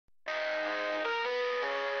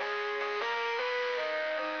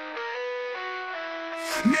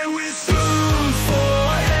Men with spoons for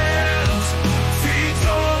hands, feet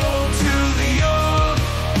told to the young.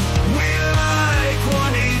 We like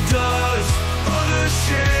what he does,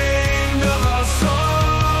 unashamed of our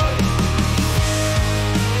song.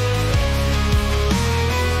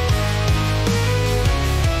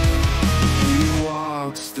 He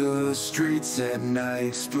walks the streets at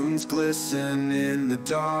night, spoons glisten in the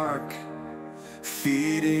dark,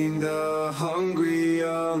 feeding the hungry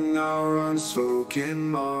young our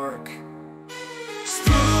unspoken mark.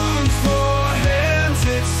 Spoons for hands,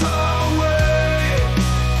 it's our way.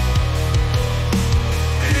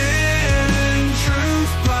 In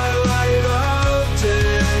truth by light of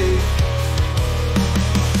day.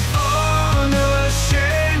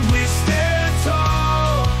 Unashamed we stand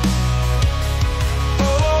tall.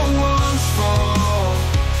 Old ones fall,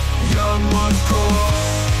 young ones call.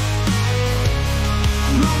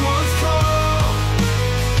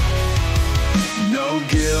 No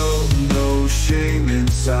guilt, no shame in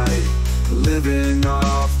sight, living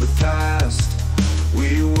off the past.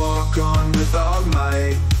 We walk on with our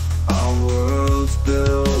might, our world's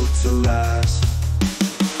built to last.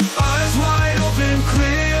 Eyes wide open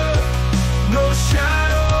clear, no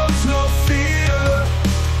shadows, no fear.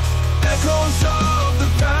 Echoes of the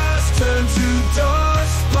past turn to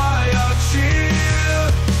dust by our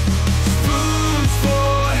cheer. Spoons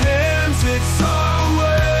for hands, it's our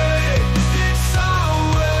way, it's our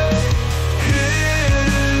way.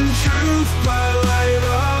 Hidden truth by light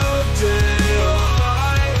of day,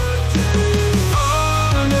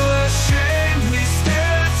 unashamed we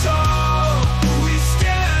stand tall, we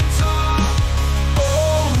stand tall.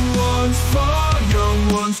 Old ones fall, young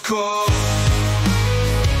ones call.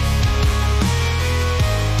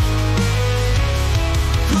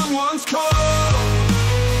 Good ones call.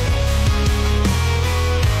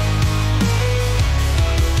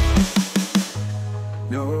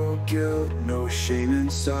 No guilt, no shame in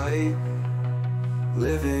sight,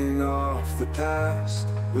 living off the past.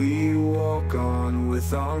 We walk on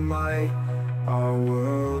with our might, our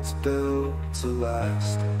world's built to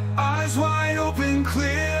last. Eyes wide open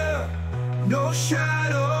clear, no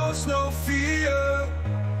shadows, no fear.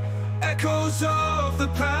 Echoes of the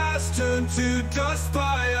past turn to dust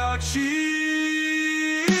by our cheers.